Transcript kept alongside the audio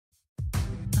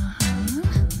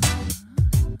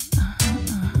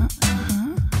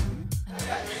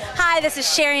Hi, this is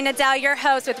Sheri Nadel, your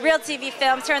host with Real TV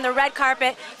Films, here on the red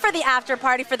carpet for the after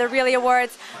party for the Really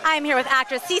Awards. I am here with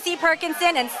actress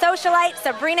Perkinson and socialite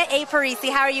Sabrina Parisi.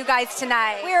 How are you guys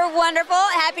tonight? We are wonderful.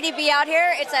 Happy to be out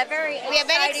here. It's a We are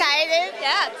very excited.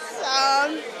 Yeah.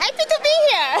 Happy to be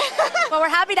here. Well, we're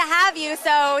happy to have you.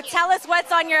 So tell us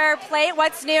what's on your plate.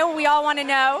 What's new? We all want to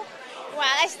know.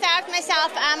 Well, I start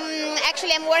myself.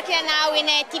 I'm working now in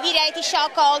a TV reality show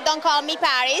called Don't Call Me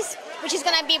Paris, which is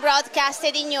going to be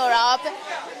broadcasted in Europe.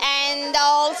 And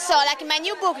also, like my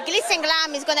new book, Glitz and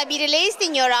Glam, is going to be released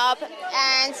in Europe.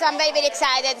 And so I'm very, very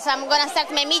excited. So I'm going to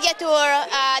start my media tour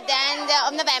at the end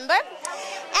of November.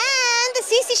 And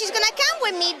Sissy, she's going to come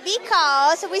with me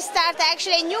because we start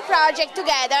actually a new project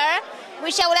together,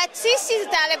 which I will let Sissy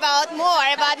tell about more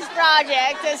about this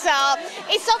project. So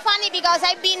it's so funny because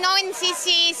I've been knowing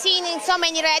Sissy, seen in so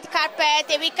many red carpet.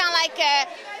 We kind of like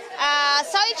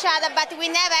saw each other, but we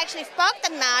never actually spoke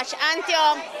that much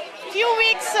until a few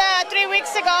weeks, 3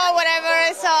 weeks ago,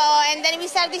 whatever. So, and then we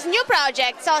started this new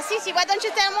project. So Sissy, why don't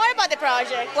you tell more about the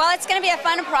project? Well, it's going to be a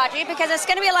fun project because it's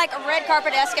going to be like a red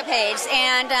carpet escapades,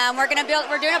 and we're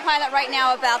doing a pilot right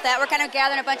now about that. We're kind of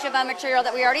gathering a bunch of material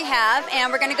that we already have,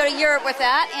 and we're going to go to Europe with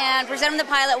that and present them the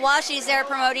pilot while she's there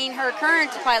promoting her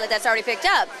current pilot that's already picked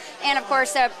up, and of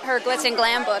course her Glitz and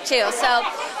Glam book too. So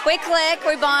we click,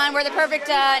 we bond, we're the perfect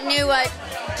new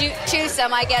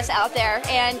twosome, I guess, out there,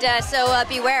 and so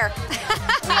beware.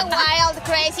 We're wild,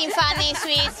 crazy, funny,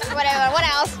 sweet, whatever. What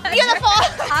else? Beautiful.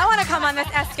 I want to come on this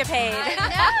escapade. I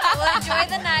know. We'll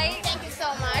enjoy the night. Thank you so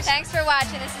much. Thanks for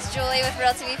watching. This is Julie with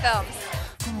Real TV Films.